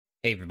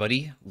Hey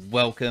everybody,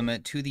 welcome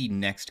to the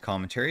next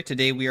commentary.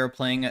 Today we are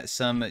playing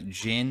some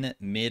Jhin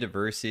Mid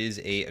versus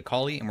a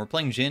Akali, and we're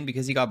playing Jhin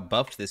because he got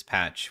buffed this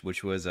patch,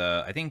 which was,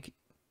 I think,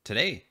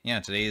 today.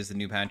 Yeah, today is the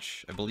new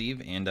patch, I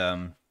believe,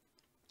 and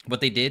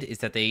what they did is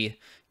that they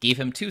gave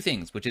him two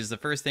things, which is the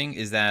first thing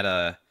is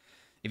that,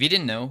 if you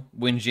didn't know,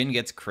 when Jhin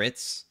gets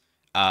crits,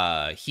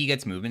 he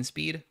gets movement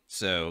speed,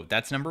 so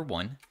that's number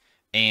one.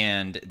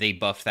 And they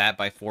buffed that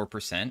by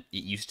 4%.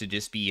 It used to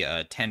just be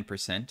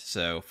 10%,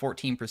 so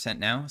 14%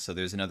 now, so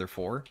there's another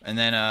 4. And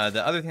then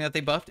the other thing that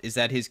they buffed is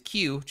that his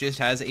Q just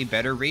has a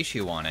better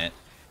ratio on it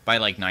by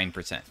like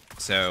 9%.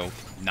 So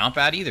not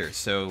bad either.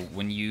 So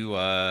when you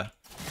are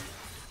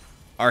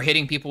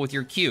hitting people with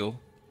your Q,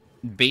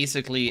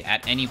 basically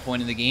at any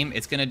point in the game,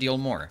 it's going to deal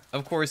more.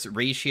 Of course,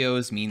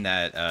 ratios mean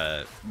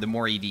that the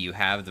more ED you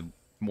have, the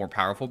more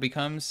powerful it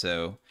becomes,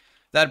 so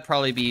that'd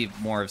probably be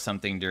more of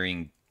something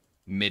during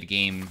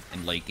mid-game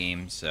and late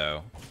game,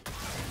 so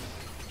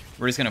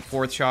we're just gonna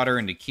fourth shot her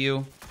into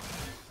Q.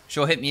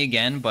 She'll hit me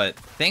again, but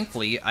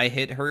thankfully I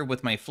hit her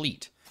with my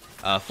fleet.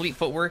 Fleet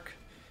footwork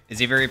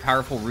is a very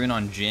powerful rune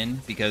on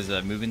Jhin because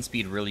movement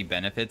speed really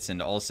benefits,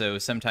 and also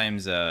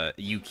sometimes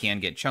you can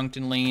get chunked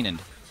in lane, and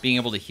being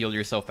able to heal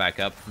yourself back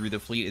up through the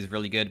fleet is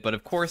really good. But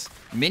of course,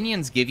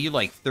 minions give you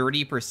like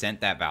 30%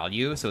 that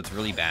value, so it's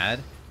really bad.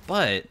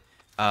 But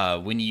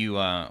when you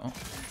oh,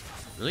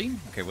 really?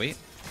 Okay, wait.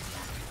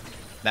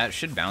 That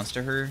should bounce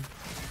to her.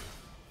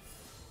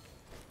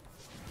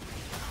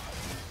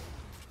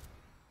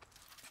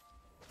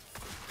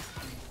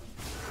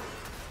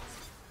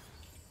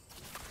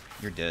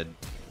 You're dead.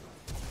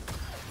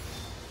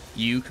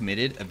 You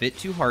committed a bit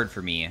too hard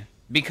for me.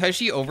 Because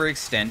she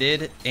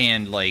overextended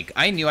and, like,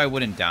 I knew I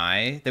wouldn't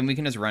die, then we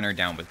can just run her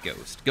down with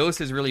Ghost.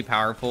 Ghost is really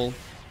powerful.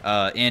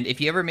 And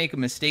if you ever make a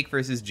mistake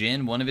versus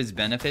Jhin, one of his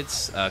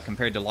benefits,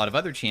 compared to a lot of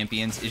other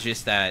champions, is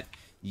just that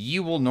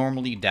you will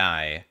normally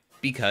die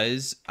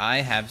because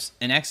I have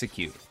an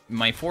execute.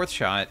 My fourth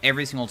shot,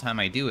 every single time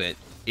I do it,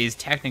 is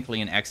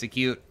technically an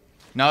execute.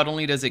 Not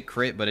only does it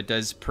crit, but it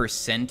does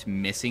percent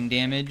missing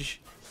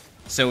damage.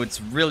 So it's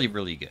really,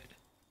 really good.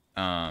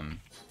 Dang,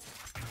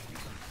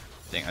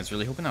 I was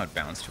really hoping that would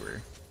bounce to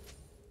her.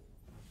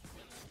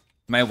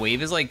 My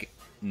wave is, like,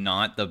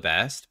 not the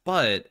best,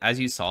 but as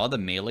you saw, the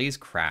melee's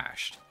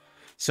crashed.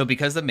 So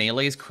because the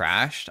melee's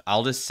crashed,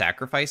 I'll just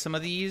sacrifice some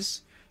of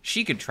these.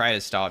 She could try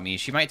to stop me.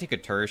 She might take a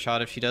turret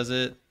shot if she does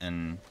it.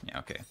 And, yeah,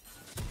 okay.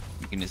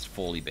 You can just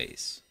fully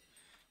base.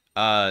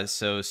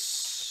 So...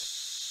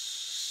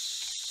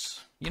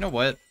 you know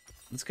what?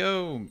 Let's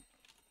go...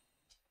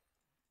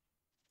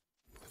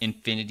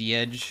 Infinity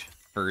Edge,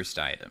 first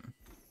item.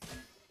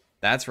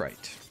 That's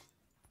right.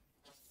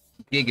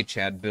 Giga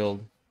Chad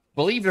build.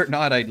 Believe it or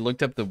not, I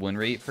looked up the win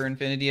rate for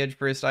Infinity Edge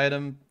first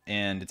item,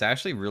 and it's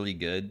actually really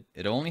good.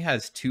 It only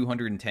has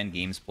 210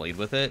 games played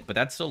with it, but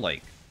that's still,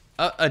 like,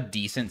 a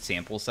decent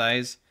sample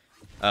size.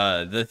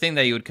 The thing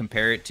that you would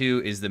compare it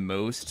to is the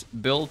most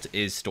built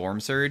is Storm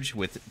Surge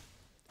with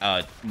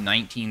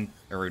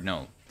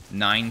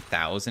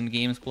 9,000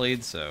 games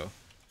played, so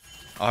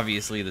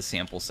obviously the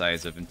sample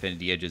size of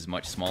Infinity Edge is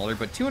much smaller,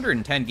 but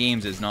 210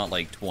 games is not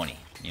like 20,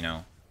 you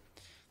know?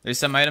 There's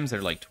some items that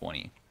are like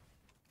 20.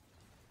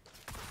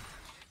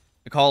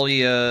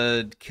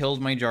 Akali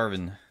killed my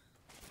Jarvan.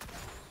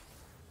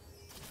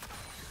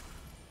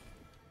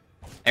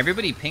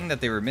 Everybody pinged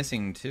that they were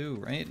missing too,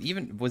 right?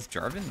 Even, was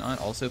Jarvan not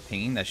also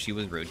pinging that she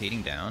was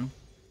rotating down?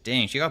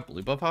 Dang, she got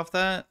blue buff off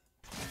that?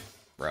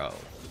 Bro.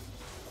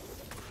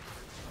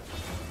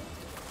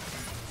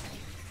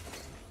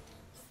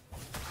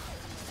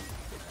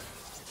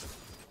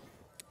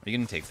 Are you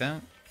gonna take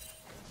that?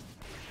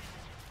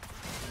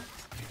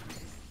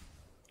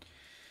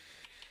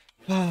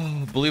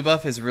 Blue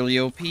buff is really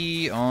OP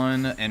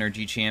on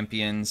energy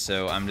champions,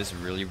 so I'm just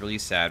really, really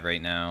sad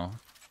right now.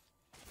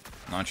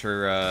 Not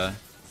sure,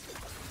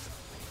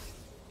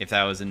 if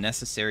that was a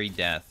necessary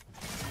death.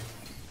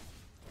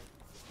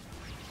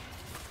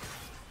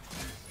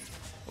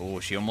 Oh,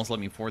 she almost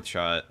let me fourth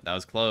shot. That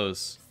was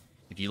close.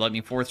 If you let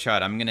me fourth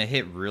shot, I'm gonna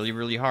hit really,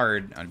 really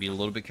hard. I'd be a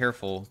little bit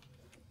careful.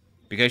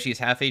 Because she's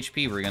half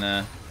HP, we're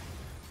gonna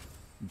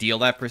deal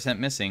that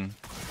percent missing.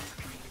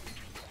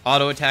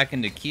 Auto attack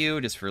into Q,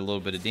 just for a little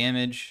bit of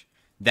damage.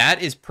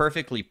 That is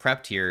perfectly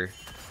prepped here.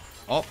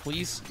 Oh,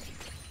 please.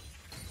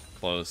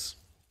 Close.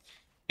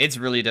 It's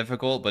really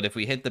difficult, but if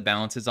we hit the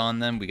bounces on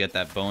them, we get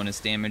that bonus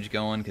damage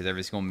going, because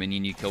every single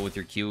minion you kill with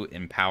your Q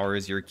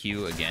empowers your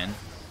Q again.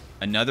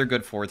 Another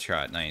good fourth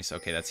shot. Nice.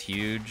 Okay, that's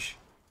huge.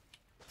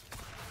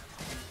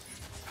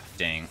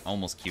 Dang,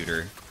 almost Q'd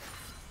her.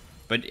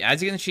 But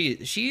as you can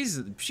see,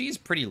 she's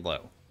pretty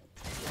low.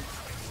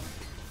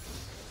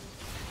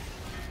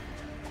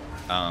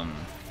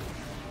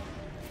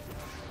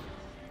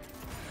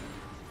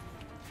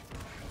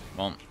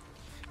 Well,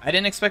 I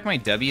didn't expect my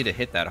W to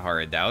hit that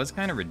hard. That was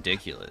kind of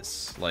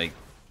ridiculous. Like,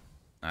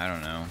 I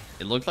don't know.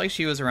 It looked like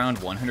she was around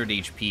 100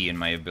 HP, and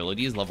my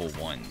ability is level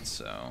 1,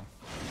 so...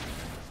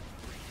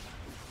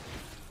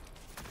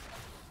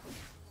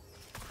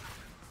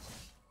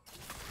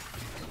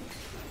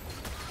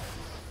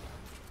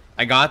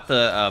 I got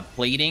the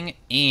plating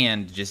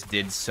and just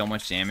did so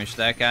much damage to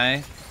that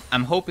guy.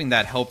 I'm hoping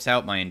that helps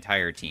out my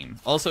entire team.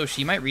 Also,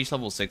 she might reach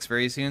level 6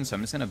 very soon, so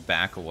I'm just going to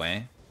back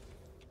away.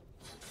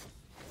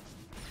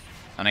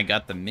 And I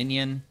got the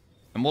minion.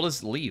 And we'll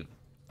just leave.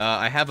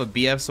 I have a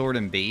BF sword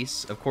and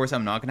base. Of course,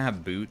 I'm not going to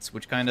have boots,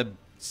 which kind of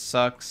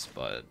sucks,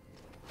 but...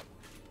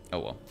 oh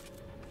well.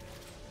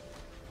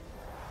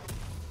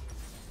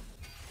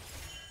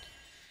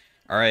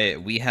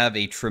 Alright, we have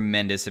a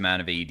tremendous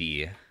amount of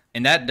AD.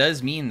 And that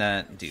does mean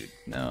that... dude,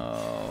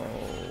 no...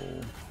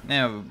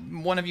 now,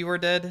 one of you are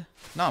dead?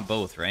 Not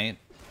both, right?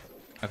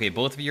 Okay,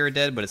 both of you are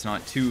dead, but it's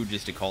not two,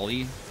 just a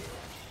Akali.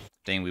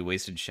 Dang, we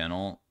wasted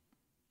Channel.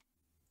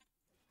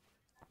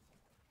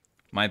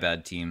 My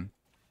bad, team.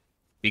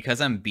 Because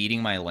I'm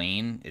beating my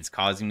lane, it's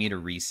causing me to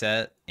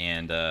reset,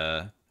 and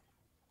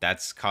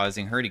that's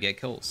causing her to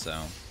get kills,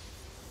 so...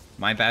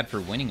 my bad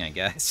for winning, I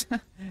guess.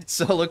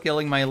 Solo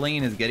killing my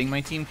lane is getting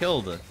my team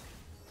killed.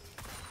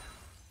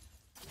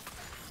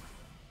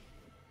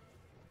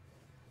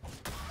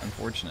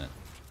 Unfortunate.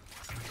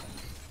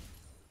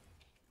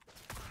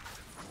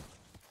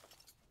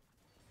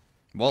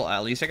 Well,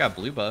 at least I got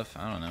blue buff.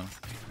 I don't know.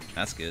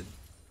 That's good.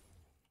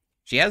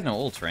 She has no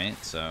ult, right?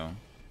 So...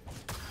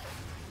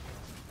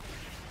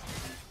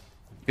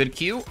 good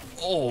Q?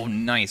 Oh,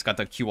 nice. Got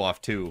the Q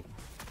off, too.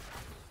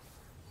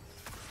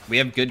 We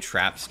have good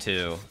traps,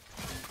 too.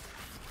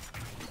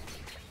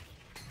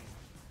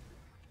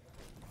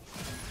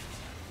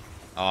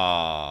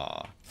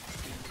 Ah,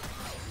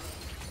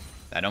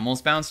 that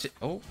almost bounced.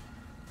 Oh.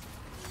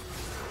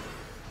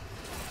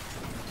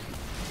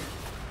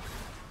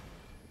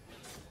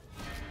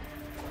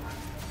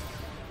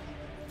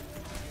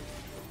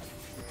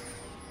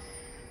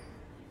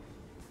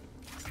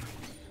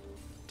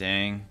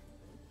 Dang.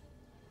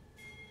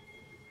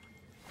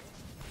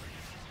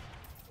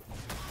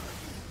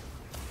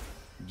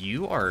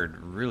 You are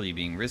really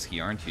being risky,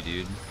 aren't you,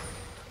 dude?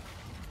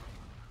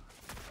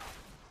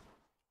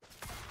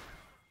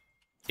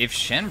 If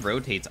Shen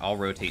rotates, I'll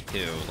rotate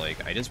too.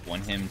 Like, I just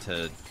want him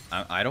to...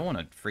 I don't want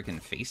to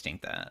freaking face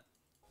tank that.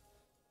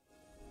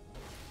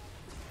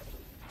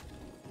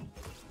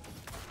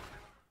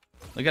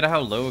 Look at how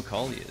low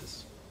Akali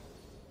is.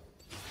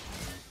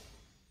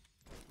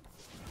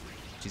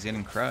 She's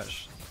getting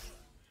crushed.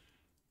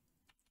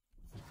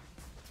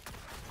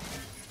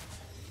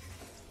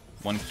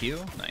 One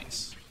Q?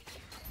 Nice.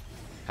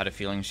 Had a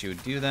feeling she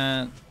would do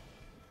that.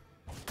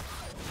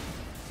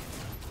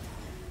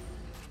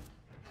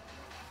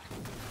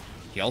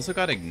 He also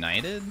got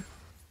ignited?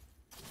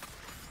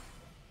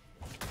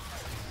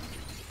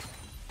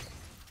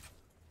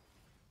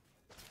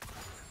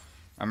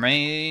 I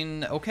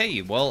mean,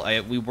 okay, well,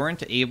 we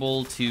weren't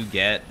able to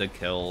get the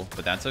kill,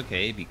 but that's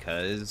okay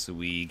because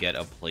we get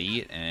a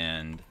plate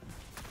and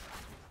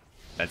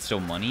that's still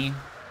money.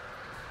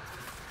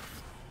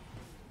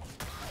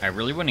 I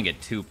really want to get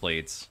 2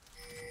 plates,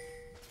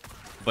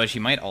 but she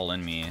might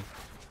all-in me.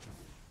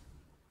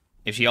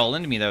 If she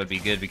all-into me, that would be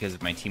good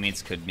because my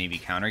teammates could maybe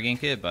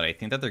counter-gank it, but I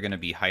think that they're going to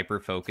be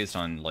hyper-focused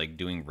on, like,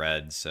 doing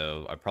red,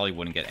 so I probably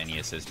wouldn't get any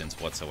assistance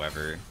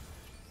whatsoever.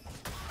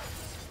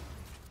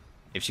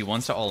 If she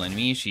wants to all-in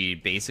me, she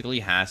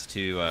basically has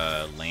to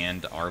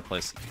land R+...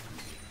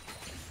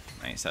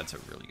 nice, that's a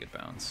really good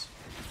bounce.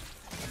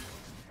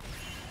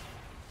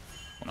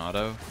 One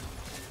auto.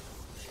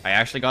 I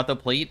actually got the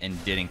plate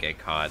and didn't get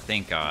caught,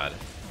 thank God.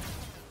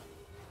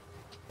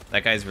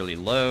 That guy's really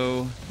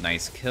low.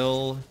 Nice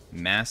kill.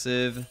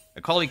 Massive.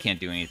 Akali can't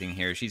do anything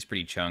here. She's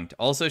pretty chunked.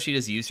 Also, she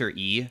just used her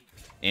E,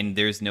 and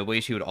there's no way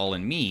she would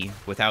all-in me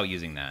without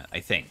using that, I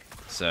think.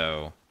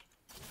 So,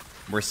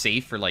 we're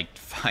safe for like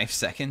 5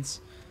 seconds,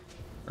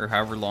 or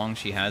however long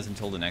she has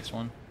until the next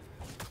one.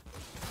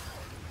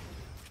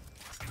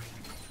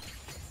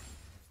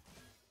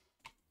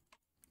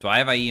 Do I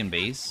have IE in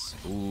base?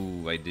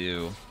 Ooh, I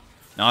do.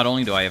 Not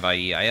only do I have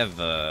IE, I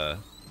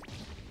have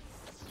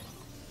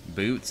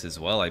boots as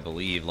well, I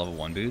believe. Level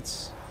 1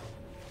 boots.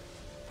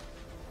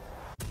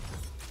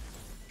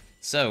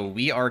 So,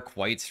 we are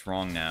quite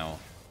strong now.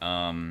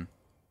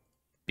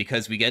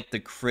 Because we get the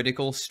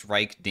critical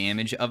strike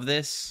damage of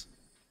this.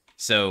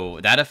 So,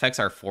 that affects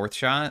our 4th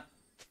shot.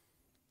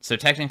 So,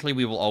 technically,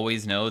 we will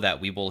always know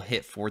that we will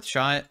hit 4th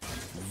shot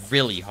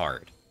really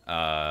hard.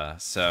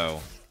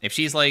 So, if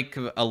she's like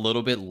a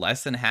little bit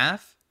less than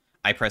half,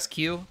 I press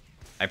Q,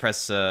 I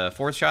press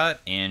 4th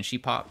shot, and she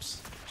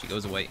pops. She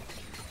goes away.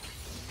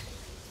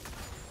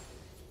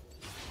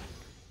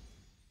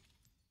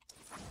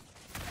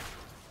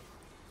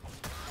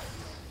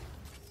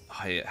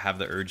 I have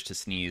the urge to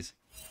sneeze.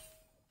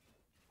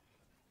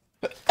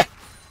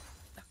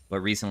 But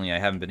recently I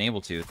haven't been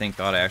able to. Thank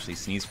God I actually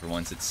sneezed for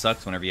once. It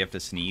sucks whenever you have to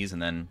sneeze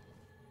and then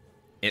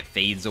it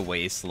fades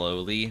away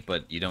slowly,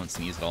 but you don't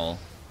sneeze at all.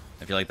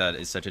 I feel like that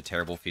is such a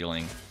terrible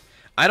feeling.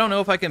 I don't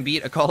know if I can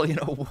beat Akali in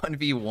a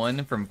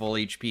 1v1 from full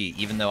HP,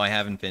 even though I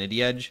have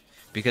Infinity Edge.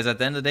 Because at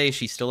the end of the day,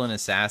 she's still an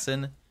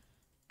assassin.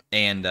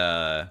 And,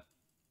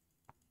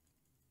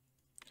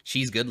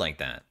 she's good like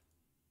that.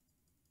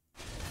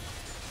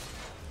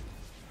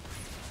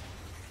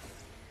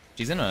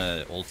 She's in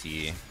a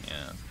ulti,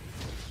 yeah.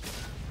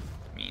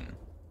 I mean,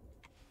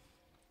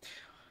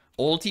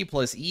 ulti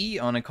plus E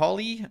on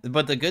Akali,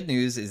 but the good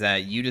news is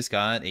that you just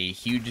got a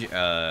huge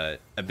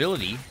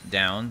ability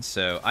down,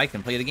 so I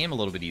can play the game a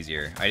little bit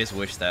easier. I just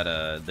wish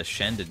that the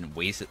Shen didn't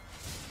waste it.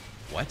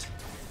 What?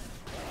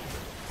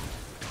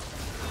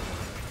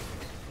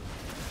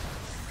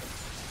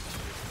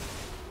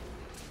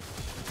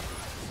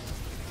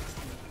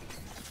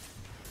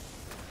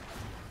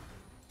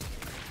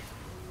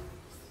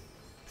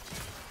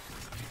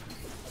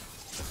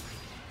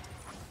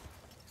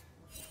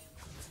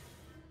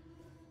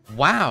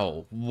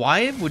 Wow,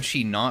 why would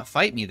she not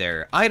fight me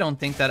there? I don't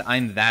think that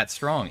I'm that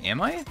strong. Am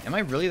I? Am I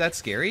really that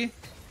scary?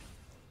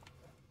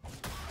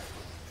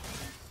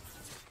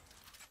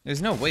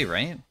 There's no way,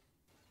 right?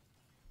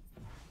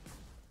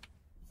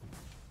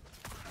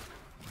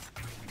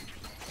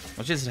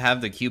 Let's just have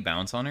the Q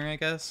bounce on her, I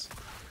guess.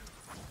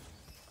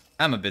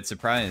 I'm a bit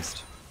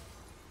surprised.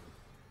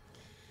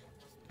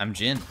 I'm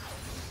Jhin.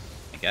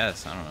 I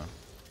guess, I don't know.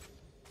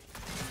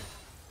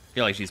 I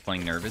feel like she's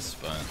playing nervous,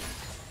 but...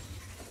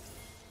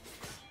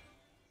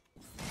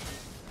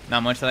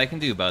 not much that I can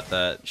do about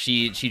that.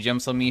 She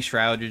jumps on me,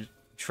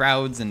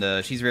 shrouds,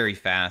 and she's very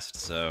fast,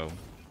 so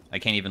I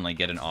can't even like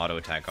get an auto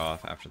attack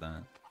off after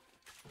that.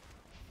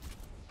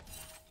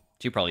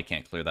 She probably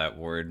can't clear that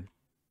ward.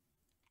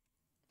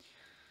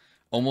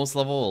 Almost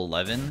level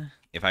 11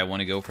 if I want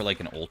to go for like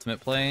an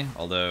ultimate play,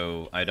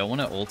 although I don't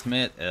want to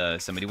ultimate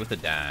somebody with a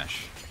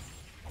dash.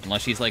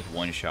 Unless she's like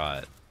one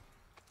shot.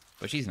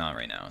 But she's not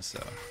right now,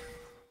 so...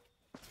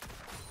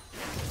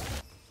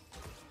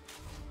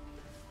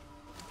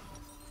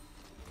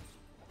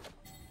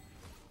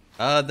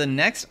 the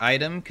next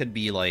item could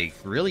be, like,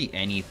 really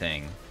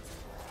anything.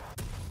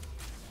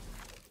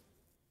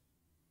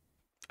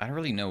 I don't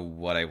really know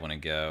what I want to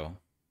go.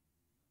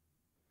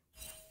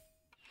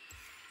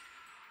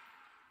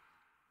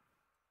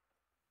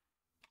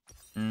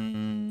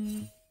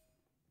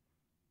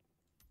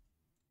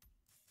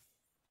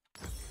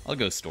 I'll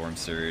go Storm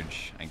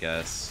Surge, I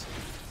guess.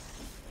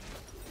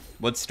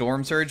 What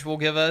Storm Surge will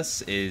give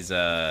us is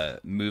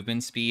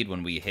movement speed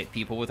when we hit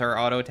people with our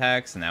auto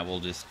attacks, and that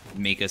will just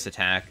make us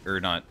attack, or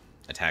not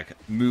attack,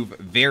 move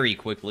very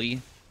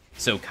quickly.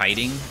 So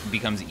kiting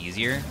becomes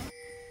easier.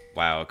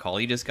 Wow,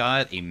 Akali just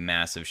got a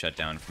massive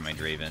shutdown from my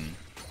Draven.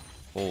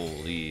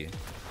 Holy.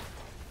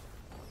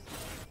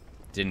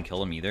 Didn't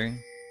kill him either.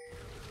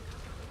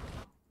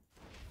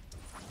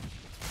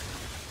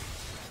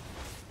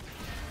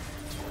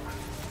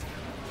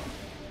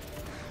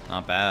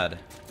 Not bad.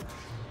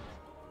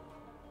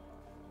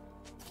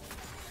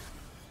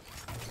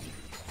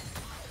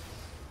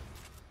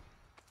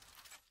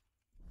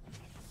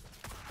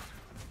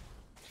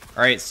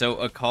 Alright, so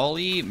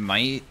Akali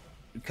might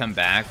come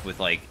back with,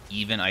 like,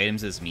 even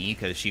items as me,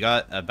 because she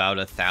got about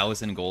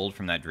 1,000 gold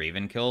from that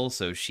Draven kill,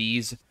 so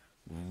she's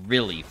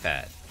really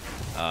fat.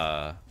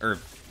 Or,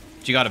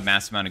 she got a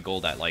massive amount of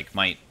gold that, like,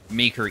 might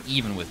make her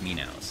even with me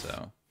now,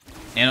 so...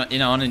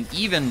 And on an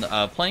even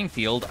playing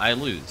field, I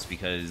lose,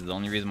 because the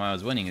only reason why I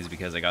was winning is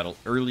because I got an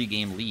early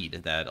game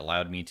lead that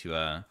allowed me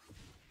to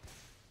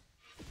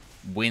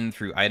win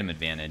through item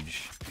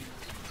advantage.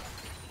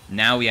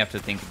 Now we have to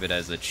think of it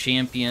as a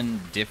champion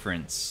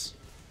difference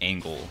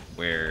angle,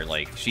 where,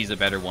 like, she's a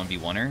better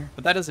 1v1er,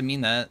 but that doesn't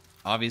mean that,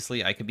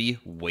 obviously, I could be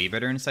way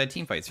better inside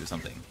teamfights or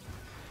something.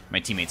 My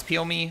teammates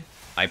peel me,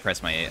 I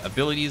press my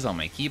abilities on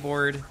my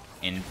keyboard,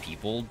 and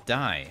people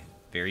die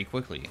very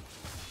quickly.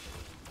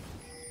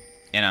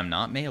 And I'm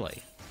not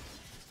melee.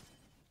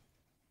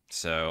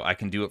 So I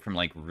can do it from,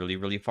 like, really,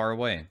 really far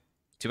away.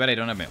 Too bad I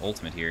don't have my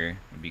ultimate here. It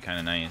would be kind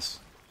of nice.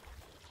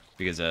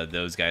 Because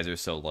those guys are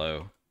so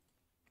low.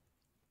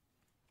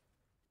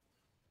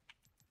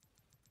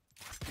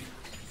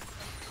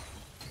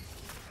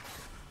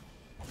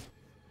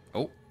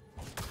 Oh.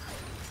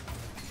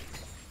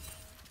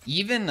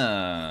 Even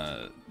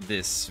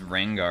this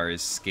Rengar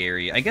is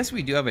scary. I guess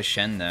we do have a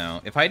Shen,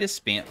 though. If I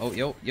just spam... oh,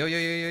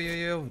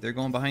 yo. They're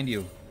going behind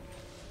you.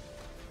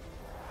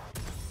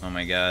 Oh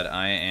my god,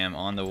 I am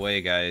on the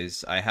way,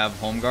 guys. I have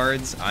home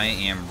guards. I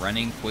am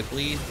running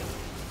quickly.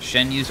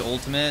 Shen used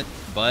ultimate,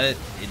 but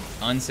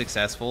it's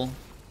unsuccessful.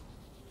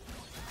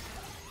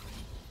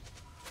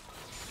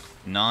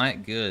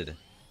 Not good.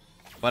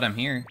 But I'm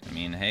here. I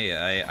mean, hey,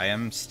 I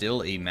am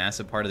still a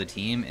massive part of the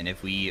team, and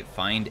if we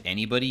find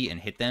anybody and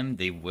hit them,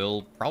 they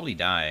will probably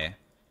die.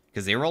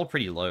 Because they were all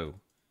pretty low.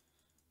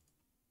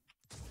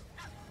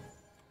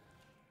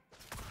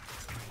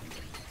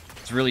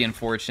 It's really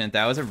unfortunate.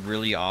 That was a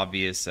really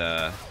obvious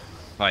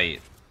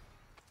fight.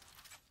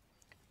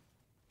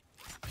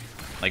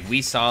 Like,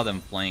 we saw them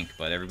flank,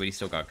 but everybody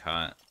still got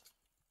caught.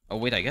 Oh,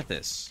 wait, I get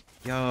this.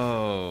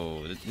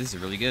 Yo, this is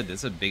really good. This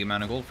is a big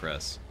amount of gold for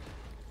us.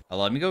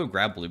 Let me go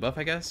grab blue buff,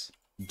 I guess.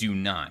 Do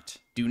not,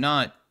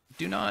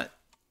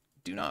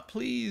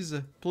 please.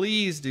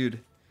 Please, dude.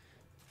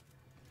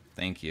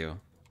 Thank you.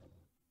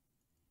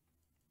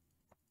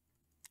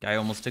 Guy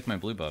almost took my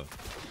blue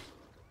buff.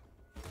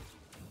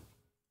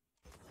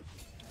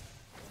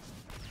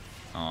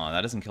 Aw,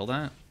 that doesn't kill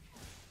that?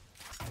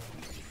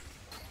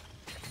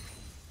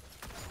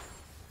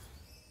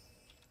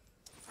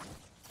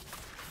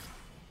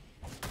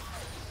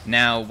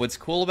 Now, what's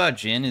cool about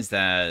Jhin is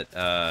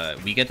that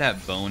we get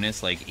that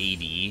bonus, like,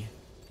 AD,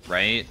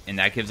 right? And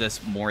that gives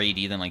us more AD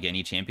than, like,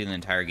 any champion in the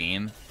entire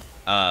game.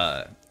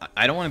 I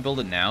don't want to build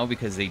it now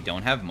because they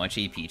don't have much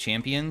AP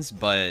champions,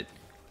 but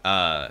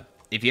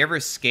if you're ever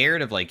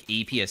scared of, like,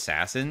 AP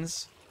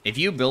assassins, if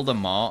you build a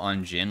Maw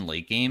on Jhin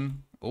late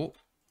game... Oh.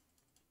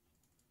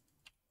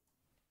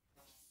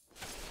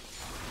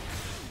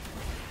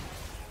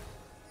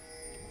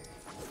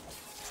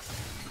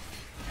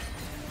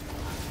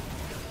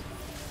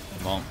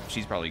 Well,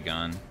 she's probably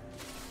gone.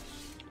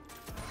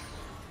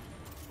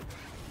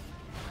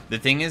 The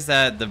thing is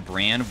that the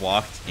brand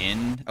walked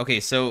in...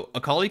 Okay, so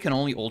Akali can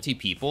only ulti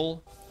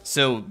people.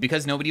 So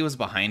because nobody was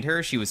behind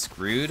her, she was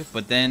screwed.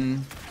 But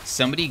then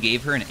somebody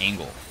gave her an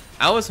angle.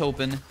 I was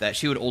hoping that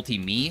she would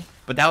ulti me,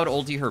 but that would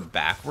ulti her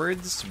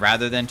backwards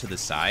rather than to the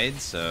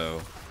side.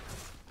 So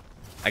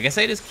I guess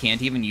I just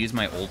can't even use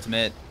my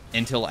ultimate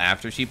until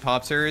after she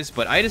pops hers.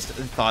 But I just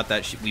thought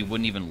that we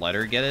wouldn't even let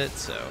her get it,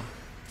 so...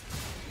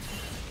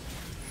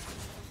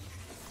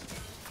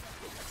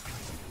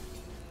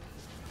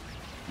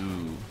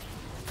 Ooh.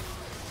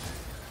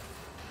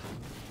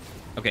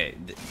 Okay,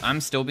 I'm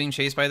still being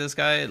chased by this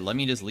guy. Let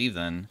me just leave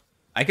then.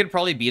 I could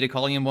probably beat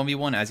Akali in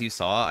 1v1, as you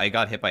saw. I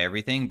got hit by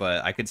everything,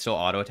 but I could still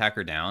auto-attack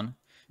her down.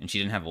 And she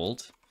didn't have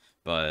ult.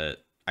 But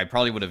I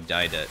probably would have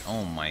died at...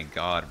 Oh my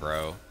god,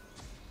 bro.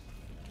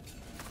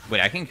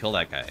 Wait, I can kill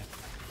that guy.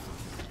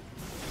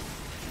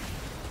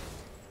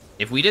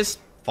 If we just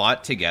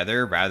fought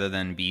together rather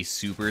than be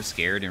super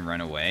scared and run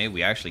away,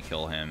 we actually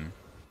kill him.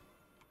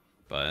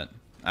 But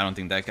I don't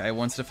think that guy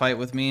wants to fight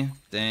with me.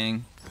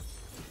 Dang.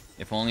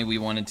 If only we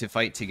wanted to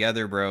fight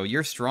together, bro.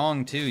 You're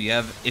strong, too. You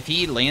have... If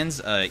he lands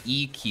a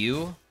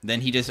EQ,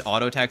 then he just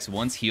auto-attacks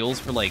once, heals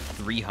for, like,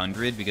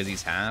 300 because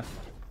he's half.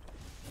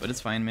 But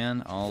it's fine,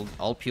 man.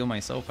 I'll peel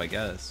myself, I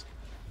guess.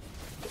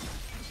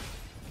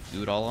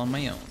 Do it all on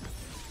my own.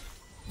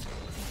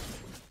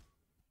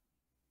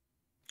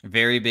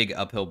 Very big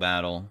uphill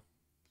battle.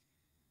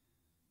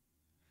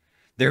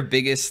 Their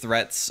biggest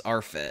threats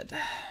are fed.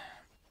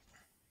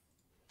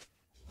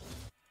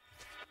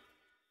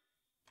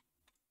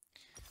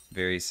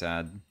 Very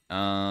sad.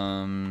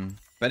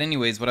 But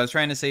anyways, what I was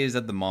trying to say is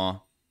that the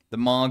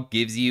Maw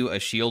gives you a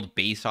shield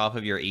based off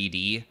of your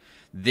AD.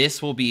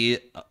 This will be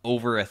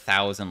over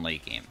 1,000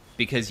 late game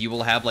because you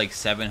will have like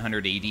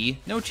 700 AD.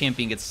 No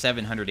champion gets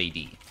 700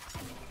 AD,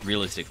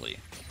 realistically.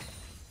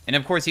 And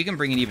of course, you can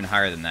bring it even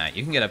higher than that.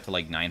 You can get up to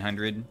like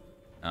 900.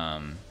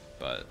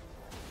 But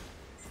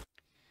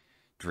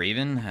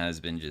Draven has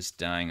been just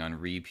dying on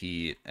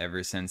repeat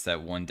ever since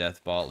that one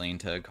death bot lane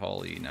to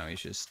Akali. Now he's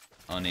just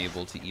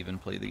unable to even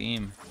play the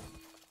game.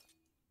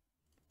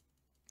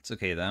 It's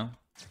okay though.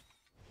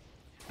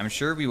 I'm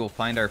sure we will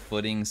find our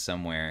footing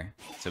somewhere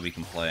so we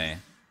can play.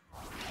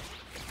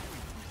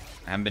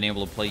 I haven't been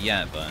able to play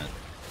yet, but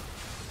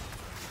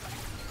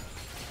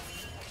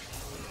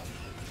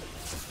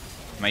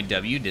my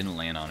W didn't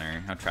land on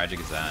her. How tragic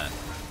is that?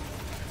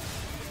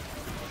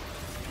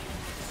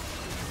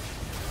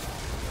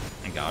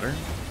 I got her.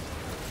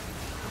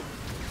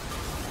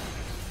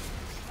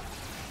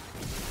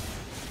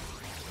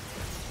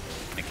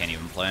 I can't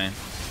even play.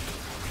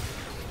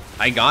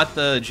 I got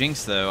the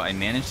Jinx though. I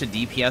managed to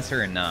DPS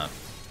her enough.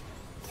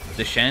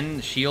 The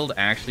Shen shield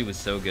actually was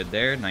so good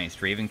there. Nice.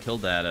 Draven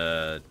killed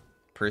that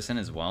person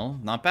as well.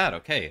 Not bad.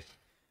 Okay.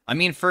 I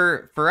mean,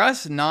 for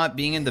us not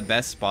being in the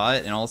best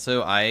spot, and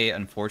also I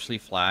unfortunately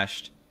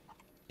flashed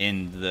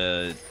in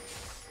the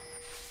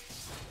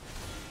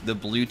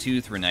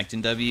Bluetooth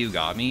Renekton W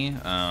got me.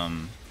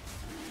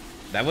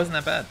 That wasn't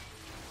that bad.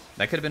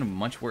 That could have been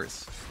much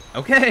worse.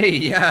 Okay,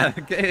 yeah,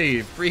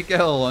 okay. Free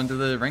kill onto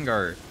the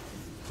Rengar.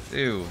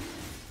 Ew.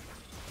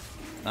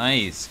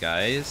 Nice,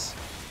 guys.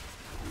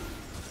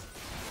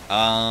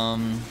 I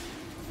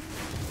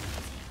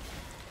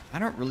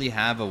don't really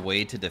have a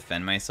way to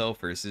defend myself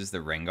versus the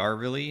Rengar,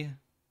 really.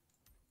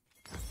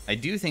 I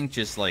do think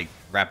just, like,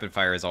 Rapid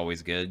Fire is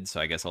always good,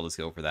 so I guess I'll just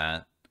go for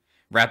that.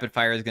 Rapid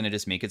Fire is going to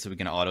just make it so we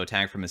can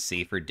auto-attack from a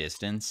safer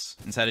distance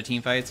inside a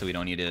teamfight, so we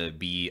don't need to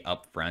be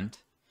up front.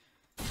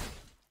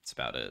 That's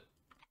about it.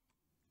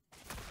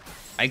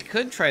 I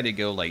could try to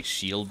go, like,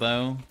 Shield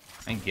Bow,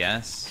 I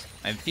guess.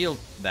 I feel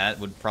that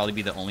would probably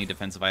be the only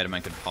defensive item I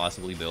could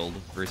possibly build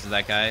versus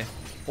that guy.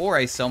 Or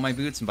I sell my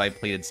boots and buy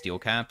plated steel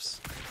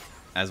caps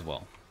as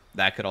well.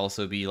 That could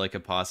also be, like, a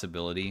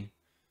possibility.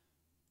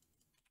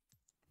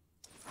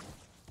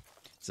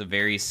 It's a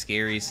very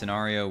scary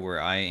scenario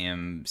where I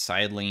am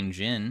side lane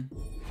Jhin.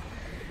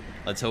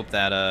 Let's hope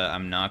that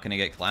I'm not going to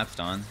get collapsed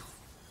on.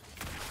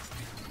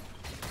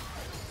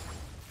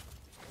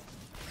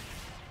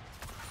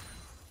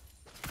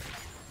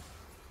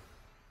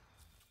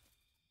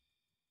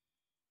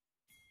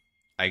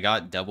 I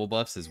got double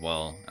buffs as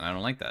well, and I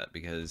don't like that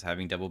because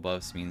having double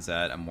buffs means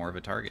that I'm more of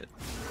a target.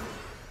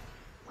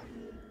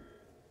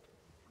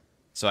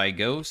 So I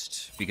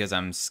ghost because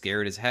I'm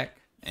scared as heck,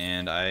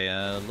 and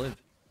I live.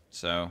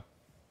 So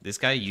this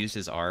guy used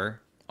his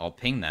R. I'll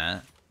ping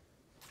that.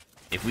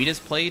 If we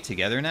just play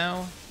together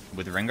now,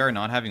 with Rengar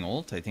not having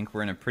ult, I think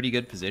we're in a pretty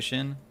good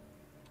position.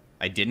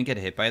 I didn't get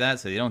hit by that,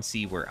 so they don't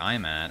see where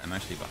I'm at. I'm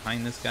actually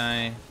behind this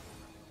guy.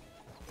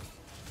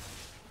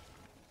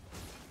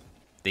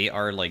 They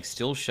are, like,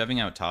 still shoving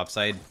out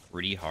topside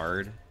pretty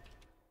hard.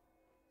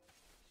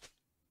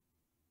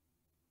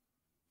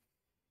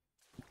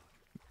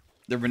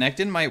 The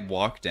Renekton might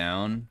walk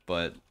down,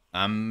 but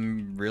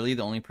I'm really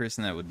the only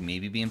person that would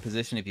maybe be in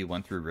position if you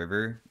went through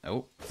river.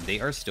 Oh, they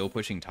are still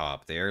pushing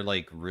top. They are,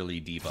 like, really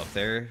deep up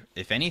there.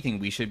 If anything,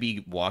 we should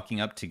be walking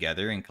up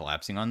together and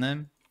collapsing on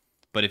them.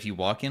 But if you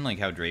walk in like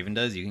how Draven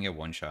does, you can get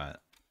one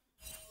shot.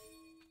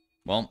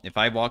 Well, if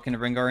I walk into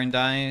Rengar and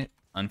die,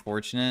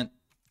 unfortunate.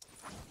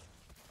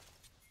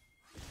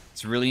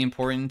 It's really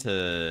important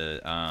to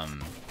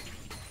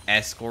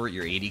escort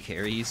your AD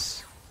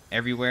carries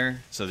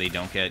everywhere so they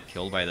don't get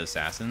killed by the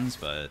assassins,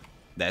 but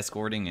the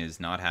escorting is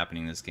not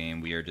happening this game.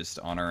 We are just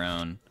on our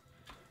own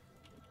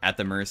at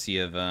the mercy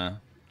of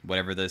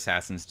whatever the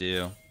assassins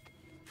do.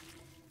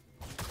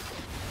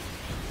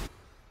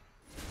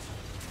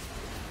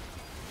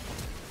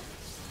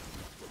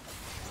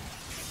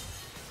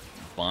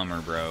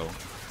 Bummer, bro.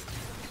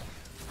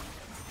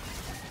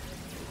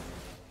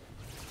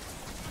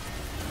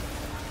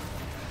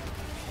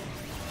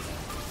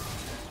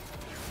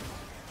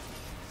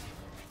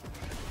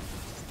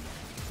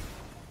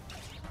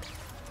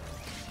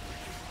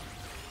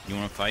 You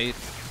want to fight?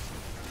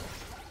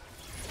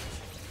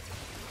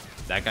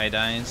 That guy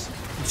dies.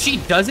 She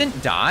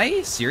doesn't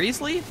die?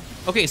 Seriously?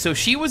 Okay, so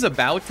she was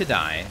about to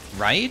die,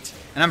 right?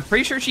 And I'm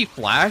pretty sure she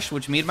flashed,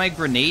 which made my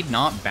grenade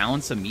not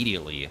bounce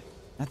immediately.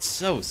 That's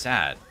so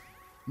sad.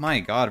 My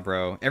god,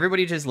 bro.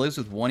 Everybody just lives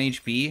with 1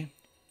 HP.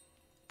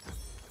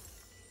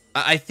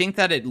 I think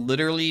that it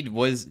literally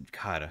was...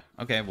 God.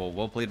 Okay, well,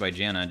 well played by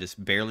Janna.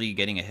 Just barely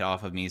getting a hit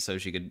off of me so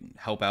she could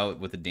help out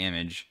with the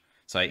damage.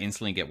 So I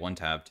instantly get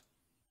one-tapped.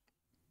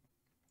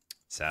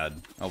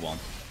 Sad. Oh,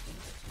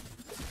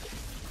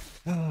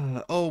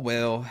 well. Oh,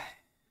 well.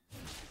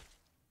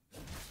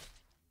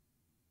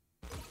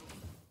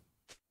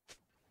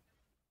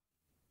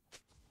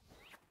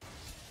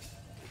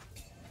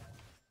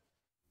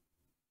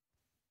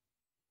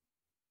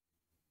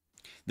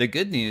 The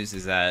good news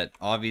is that,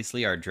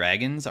 obviously, our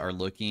dragons are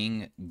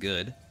looking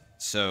good.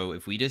 So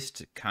if we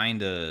just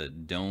kind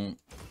of don't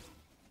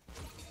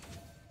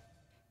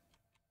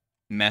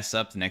mess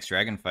up the next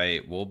dragon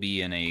fight, we'll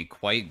be in a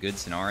quite good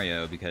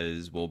scenario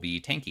because we'll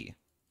be tanky.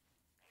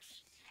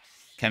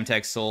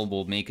 Chemtech Soul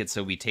will make it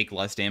so we take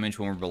less damage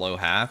when we're below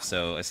half,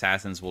 so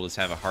assassins will just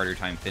have a harder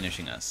time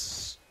finishing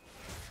us.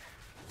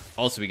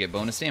 Also, we get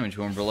bonus damage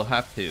when we're below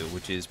half too,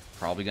 which is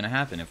probably going to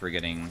happen if we're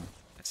getting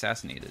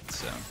assassinated,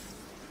 so...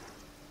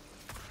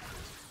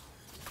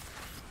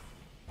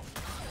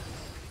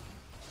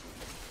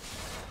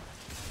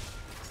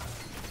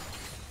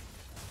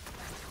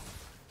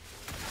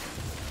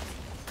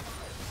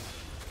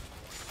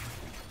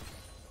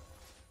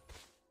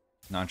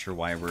 Not sure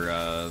why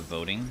we're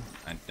voting.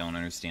 I don't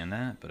understand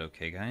that, but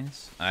okay,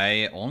 guys.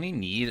 I only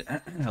need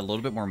a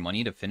little bit more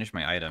money to finish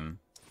my item.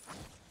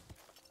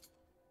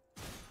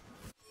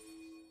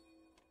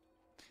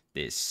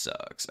 This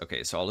sucks.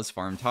 Okay, so I'll just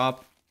farm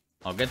top.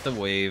 I'll get the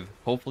wave.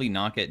 Hopefully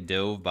not get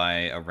dove by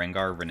a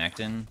Rengar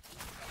Renekton.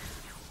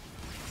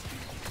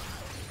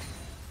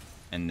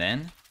 And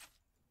then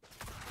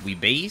we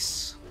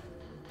base.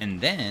 And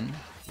then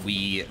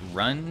we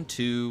run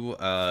to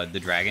the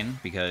dragon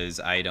because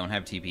I don't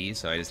have TP,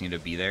 so I just need to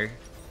be there.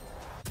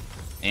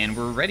 And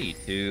we're ready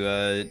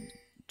to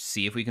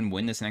see if we can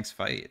win this next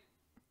fight.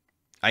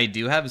 I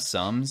do have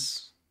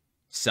sums.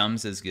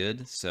 Sums is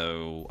good,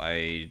 so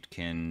I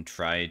can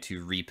try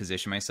to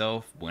reposition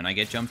myself when I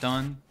get jumped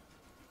on,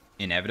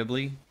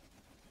 inevitably.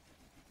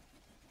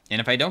 And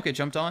if I don't get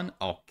jumped on,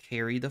 I'll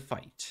carry the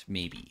fight,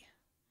 maybe.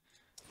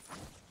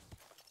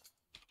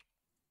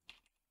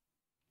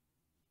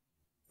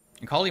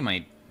 And Kali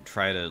might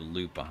try to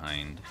loop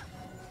behind.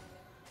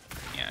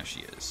 Yeah,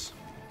 she is.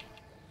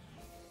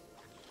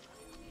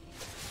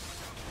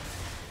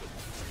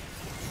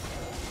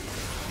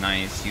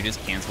 Nice, you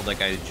just canceled that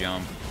guy's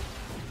jump.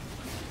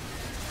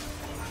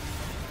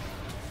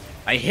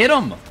 I hit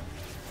him!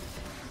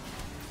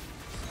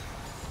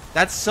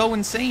 That's so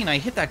insane, I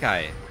hit that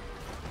guy.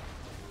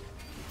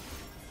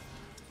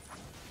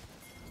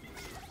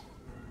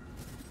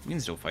 We can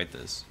still fight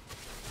this.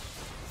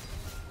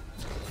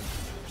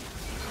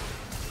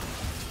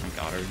 I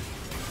got her.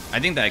 I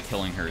think that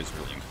killing her is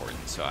really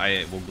important, so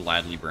I will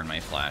gladly burn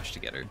my flash to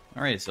get her.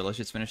 Alright, so let's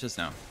just finish this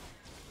now.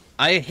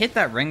 I hit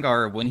that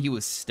Rengar when he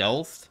was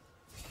stealthed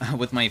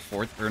with my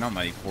not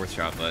my fourth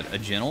shot, but a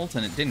Jhin ult,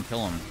 and it didn't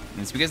kill him.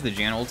 And it's because of the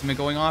Jhin ultimate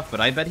going off, but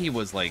I bet he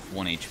was like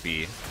 1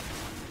 HP.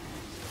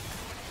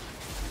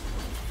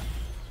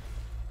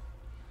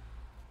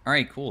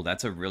 Alright, cool.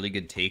 That's a really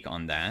good take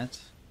on that.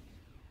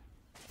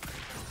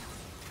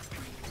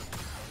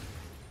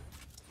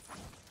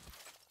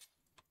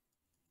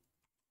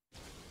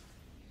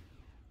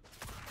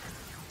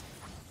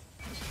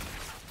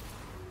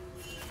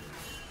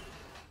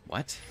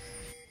 What?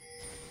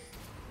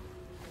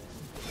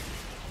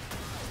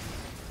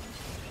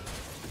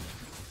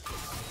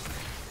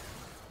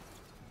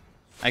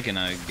 I can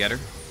get her.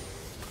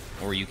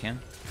 Or you can.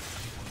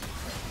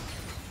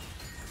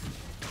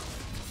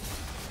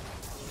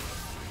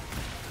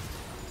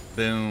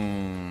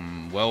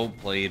 Boom. Well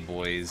played,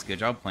 boys. Good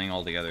job playing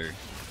all together.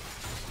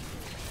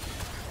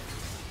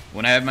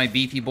 When I have my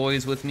beefy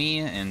boys with me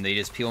and they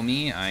just peel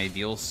me, I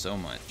deal so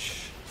much.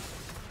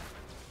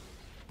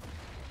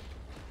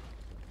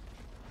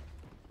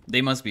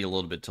 They must be a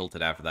little bit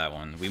tilted after that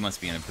one. We must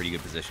be in a pretty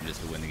good position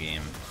just to win the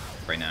game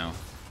right now.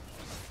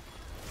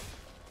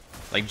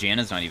 Like,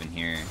 Janna's not even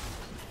here.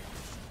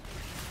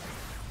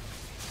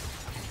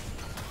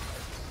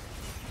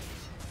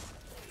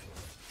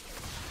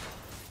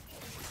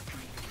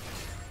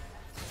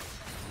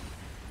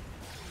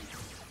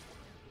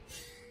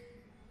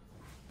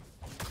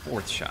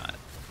 Fourth shot.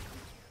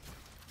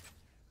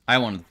 I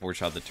wanted the fourth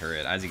shot the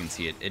turret. As you can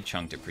see, it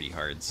chunked it pretty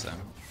hard, so.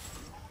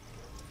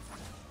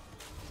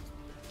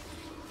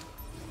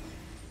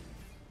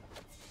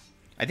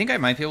 I think I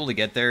might be able to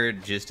get there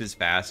just as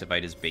fast if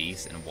I just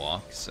base and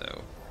walk,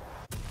 so.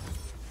 I'm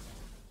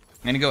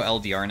gonna go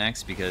LDR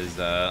next because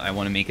I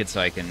want to make it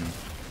so I can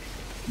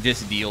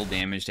just deal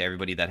damage to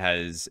everybody that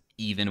has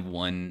even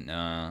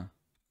one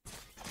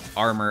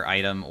armor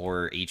item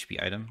or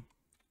HP item.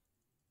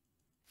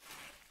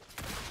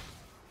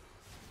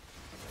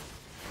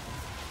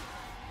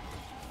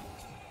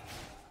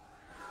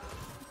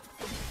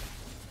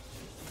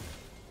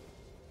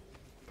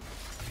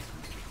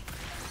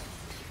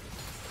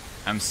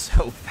 I'm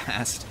so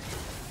fast.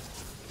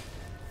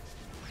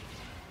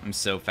 I'm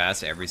so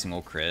fast every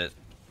single crit.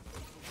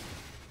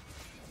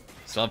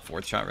 Still have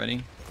fourth shot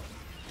ready?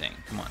 Dang,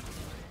 come on.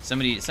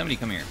 Somebody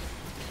come here.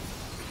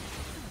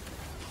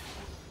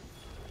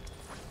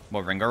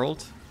 What, Rengar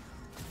ult?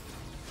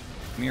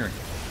 Come here.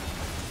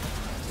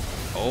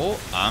 Oh,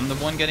 I'm the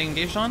one getting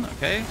engaged on?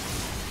 Okay.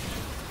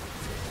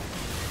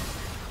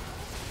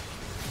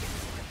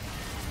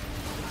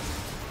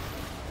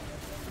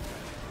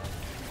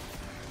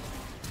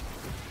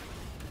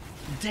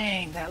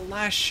 Dang, that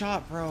last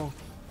shot, bro.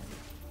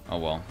 Oh,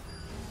 well.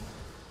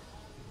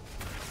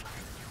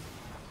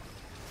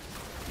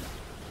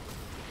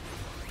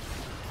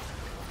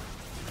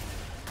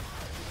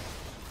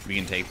 We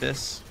can take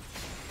this.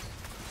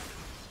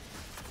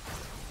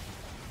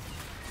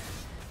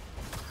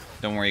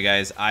 Don't worry,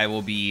 guys. I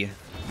will be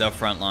the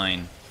front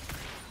line.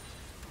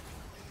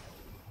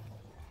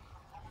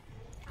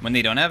 When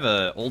they don't have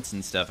ults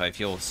and stuff, I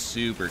feel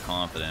super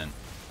confident.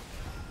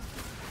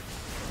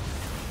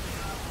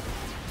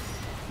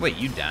 Wait,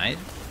 you died?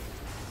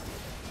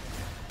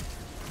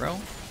 Bro?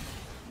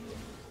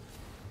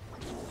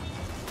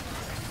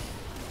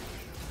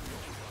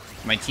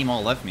 My team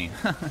all left me.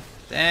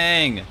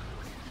 Dang!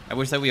 I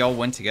wish that we all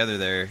went together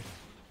there.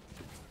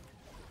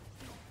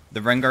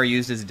 The Rengar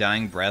used his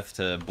dying breath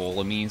to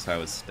bola me, so I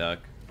was stuck.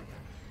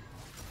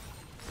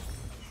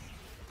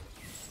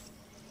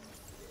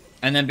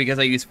 And then because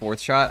I used fourth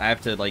shot, I have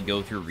to like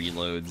go through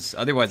reloads.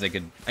 Otherwise I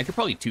could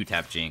probably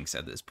 2-tap Jinx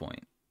at this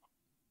point.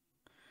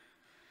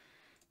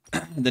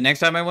 The next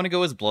time I want to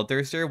go is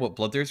Bloodthirster. What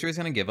Bloodthirster is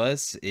going to give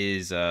us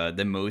is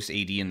the most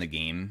AD in the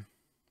game.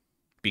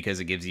 Because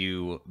it gives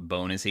you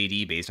bonus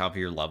AD based off of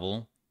your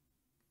level.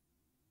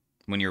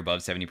 When you're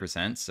above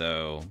 70%.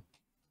 So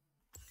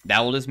that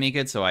will just make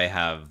it so I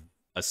have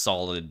a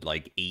solid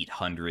like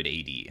 800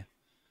 AD.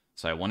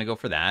 So I want to go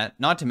for that.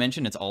 Not to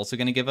mention it's also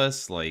going to give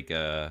us like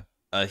a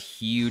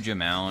huge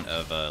amount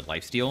of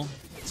lifesteal.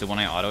 So when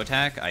I auto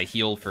attack, I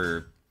heal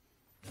for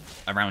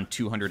around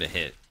 200 a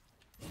hit.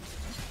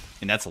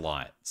 And that's a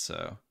lot,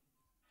 so.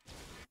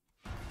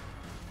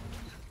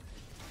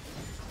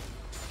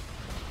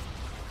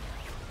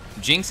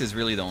 Jinx is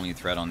really the only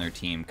threat on their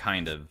team,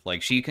 kind of.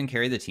 Like, she can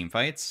carry the team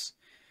fights,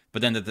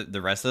 but then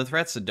the rest of the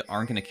threats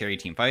aren't going to carry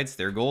team fights.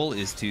 Their goal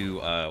is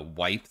to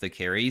wipe the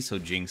carry so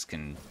Jinx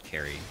can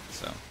carry,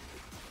 so.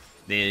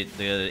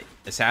 The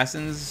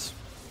assassins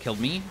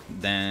killed me,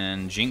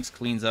 then Jinx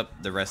cleans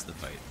up the rest of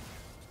the fight.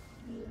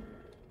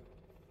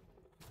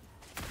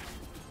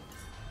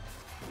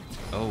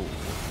 Oh.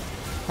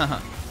 Haha.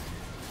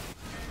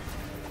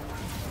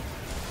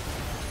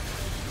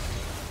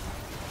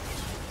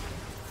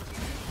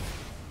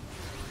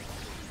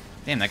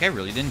 Damn, that guy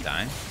really didn't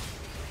die.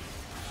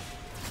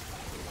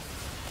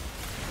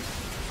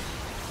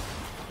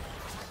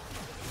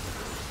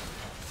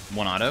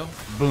 One auto.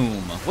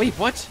 Boom. Wait,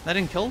 what? That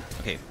didn't kill?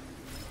 Okay.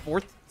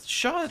 Fourth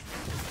shot.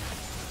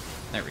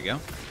 There we go.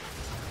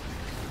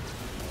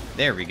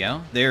 There we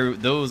go.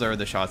 Those are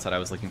the shots that I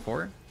was looking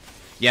for.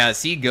 Yeah,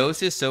 see,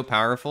 Ghost is so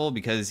powerful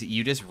because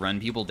you just run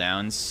people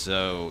down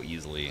so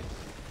easily.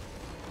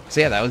 So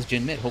yeah, that was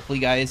Jhin Mid. Hopefully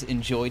you guys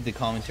enjoyed the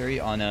commentary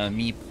on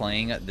me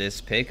playing this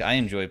pick. I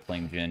enjoy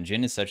playing Jhin.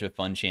 Jhin is such a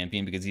fun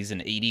champion because he's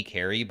an AD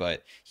carry,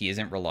 but he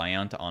isn't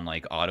reliant on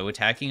like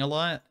auto-attacking a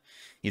lot.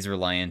 He's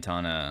reliant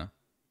on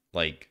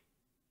like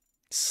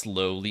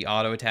slowly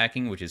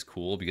auto-attacking, which is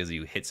cool because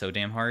you hit so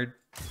damn hard.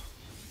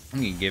 I'm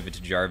going to give it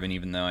to Jarvan,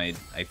 even though I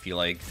feel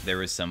like there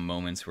was some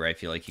moments where I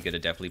feel like he could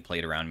have definitely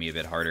played around me a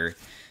bit harder.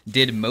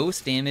 Did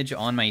most damage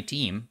on my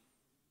team.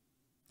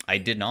 I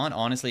did not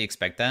honestly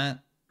expect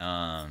that.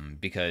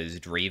 because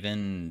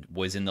Draven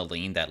was in the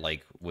lane that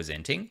like was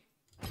inting.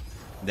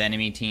 The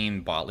enemy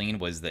team bot lane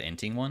was the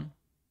inting one.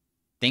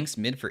 Thanks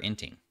mid for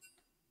inting.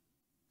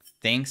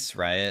 Thanks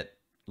Riot.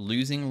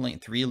 Losing lane,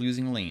 3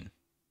 losing lane.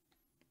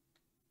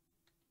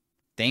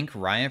 Thank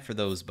Riot for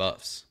those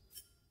buffs.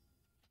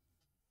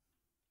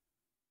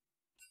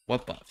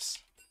 What buffs?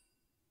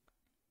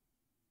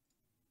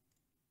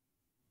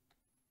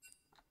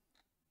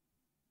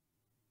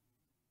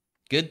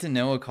 Good to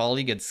know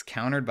Akali gets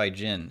countered by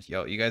Jhin.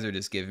 Yo, you guys are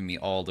just giving me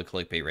all the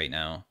clickbait right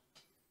now.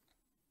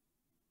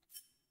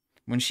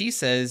 When she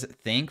says,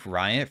 thank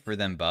Riot for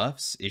them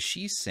buffs, is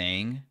she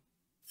saying...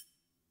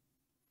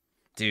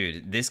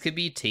 Dude, this could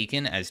be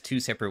taken as 2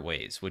 separate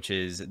ways, which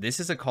is, this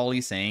is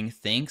Akali saying,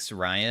 thanks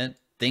Riot,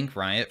 thank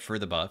Riot for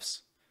the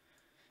buffs.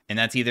 And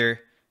that's either,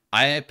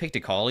 I picked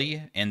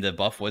Akali and the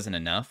buff wasn't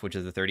enough, which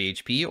is the 30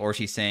 HP, or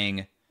she's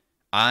saying,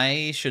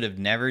 I should have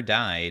never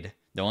died.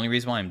 The only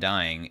reason why I'm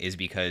dying is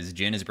because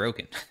Jhin is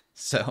broken.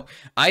 So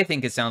I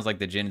think it sounds like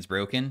the Jhin is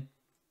broken.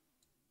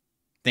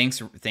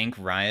 Thank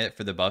Riot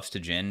for the buffs to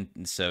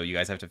Jhin, so you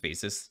guys have to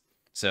face this.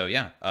 So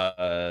yeah,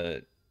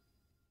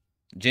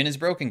 Jhin is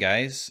broken,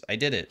 guys. I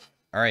did it.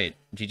 All right,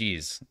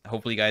 GG's.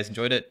 Hopefully you guys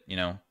enjoyed it. You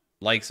know,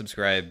 like,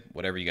 subscribe,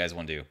 whatever you guys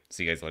want to do.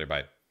 See you guys later.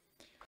 Bye.